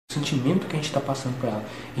sentimento que a gente está passando para ela.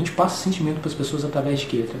 A gente passa sentimento para as pessoas através de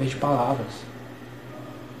quê? Através de palavras.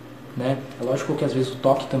 Né? É lógico que às vezes o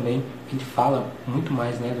toque também, ele fala muito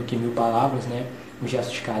mais, né, do que 1000 palavras, né? Um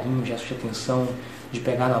gesto de carinho, um gesto de atenção, de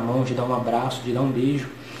pegar na mão, de dar um abraço, de dar um beijo.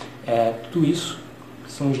 Tudo isso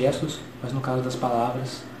são gestos, mas no caso das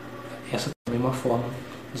palavras, essa também é uma forma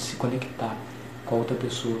de se conectar com a outra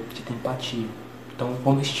pessoa, de ter empatia. Então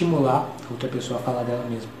vamos estimular a outra pessoa a falar dela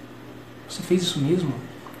mesma. Você fez isso mesmo?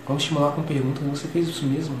 Vamos estimular com perguntas. Você fez isso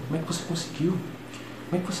mesmo? Como é que você conseguiu?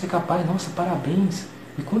 Como é que você é capaz? Nossa, parabéns!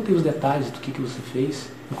 Me conta aí os detalhes do que você fez.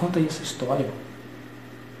 Me conta aí essa história.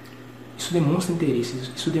 Isso demonstra interesse.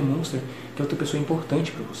 Isso demonstra que a outra pessoa é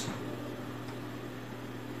importante para você.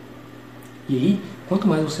 E aí, quanto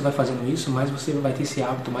mais você vai fazendo isso, mais você vai ter esse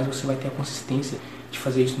hábito, mais você vai ter a consistência de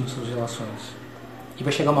fazer isso nas suas relações. E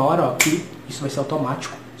vai chegar uma hora que isso vai ser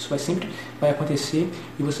automático. Isso vai acontecer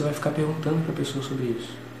e você vai ficar perguntando para a pessoa sobre isso.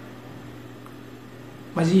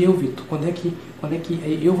 Mas e eu, Vitor? Quando é que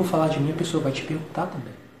eu vou falar de mim, a pessoa vai te perguntar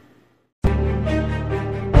também.